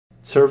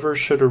Servers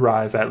should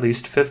arrive at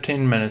least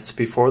 15 minutes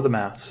before the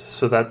Mass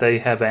so that they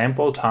have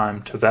ample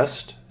time to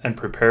vest and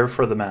prepare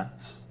for the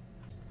Mass.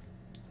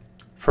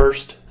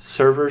 First,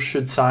 servers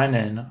should sign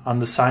in on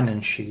the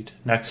sign-in sheet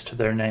next to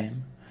their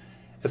name.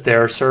 If they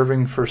are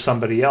serving for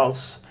somebody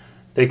else,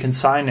 they can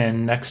sign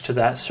in next to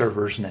that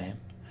server's name,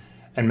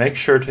 and make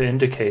sure to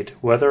indicate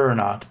whether or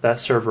not that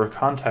server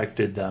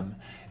contacted them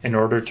in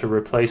order to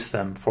replace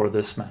them for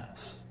this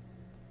Mass.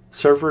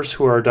 Servers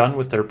who are done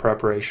with their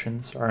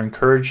preparations are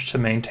encouraged to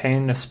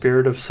maintain a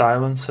spirit of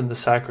silence in the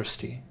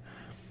sacristy,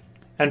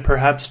 and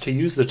perhaps to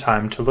use the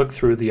time to look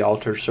through the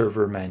altar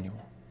server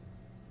manual.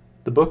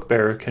 The book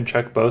bearer can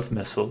check both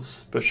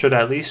missals, but should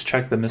at least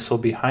check the missal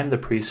behind the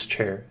priest's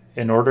chair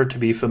in order to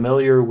be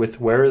familiar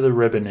with where the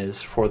ribbon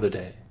is for the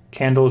day.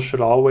 Candles should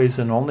always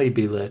and only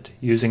be lit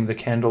using the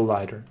candle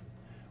lighter.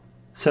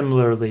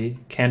 Similarly,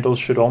 candles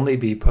should only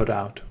be put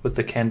out with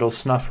the candle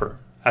snuffer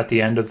at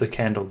the end of the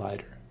candle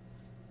lighter.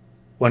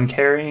 When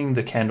carrying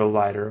the candle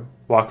lighter,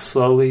 walk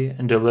slowly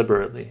and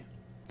deliberately.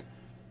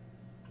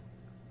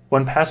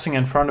 When passing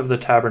in front of the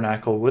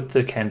tabernacle with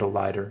the candle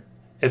lighter,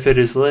 if it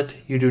is lit,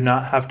 you do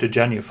not have to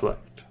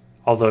genuflect,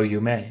 although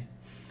you may.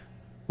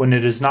 When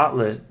it is not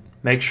lit,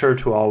 make sure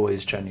to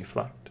always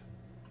genuflect.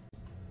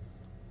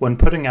 When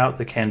putting out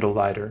the candle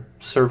lighter,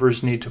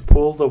 servers need to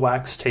pull the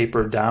wax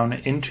taper down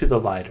into the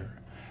lighter,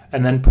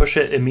 and then push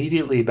it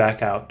immediately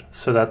back out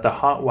so that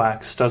the hot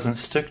wax doesn't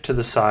stick to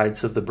the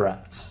sides of the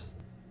brass.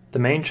 The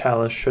main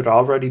chalice should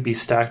already be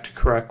stacked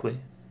correctly,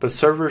 but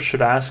servers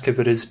should ask if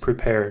it is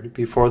prepared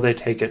before they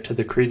take it to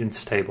the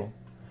credence table.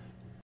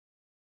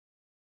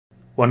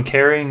 When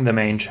carrying the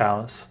main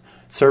chalice,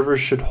 servers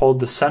should hold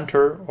the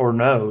center or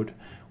node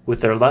with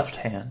their left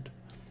hand,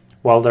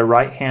 while their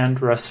right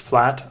hand rests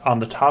flat on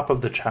the top of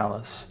the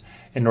chalice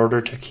in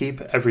order to keep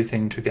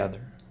everything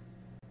together.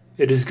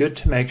 It is good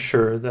to make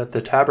sure that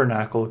the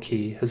tabernacle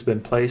key has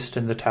been placed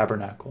in the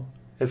tabernacle.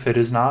 If it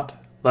is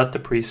not, let the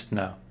priest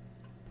know.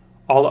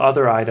 All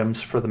other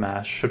items for the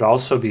Mass should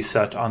also be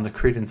set on the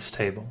credence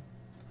table.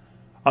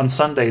 On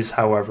Sundays,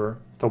 however,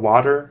 the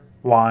water,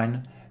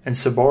 wine, and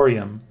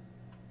ciborium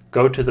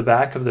go to the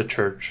back of the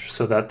church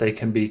so that they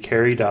can be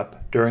carried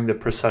up during the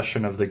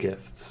procession of the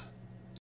gifts.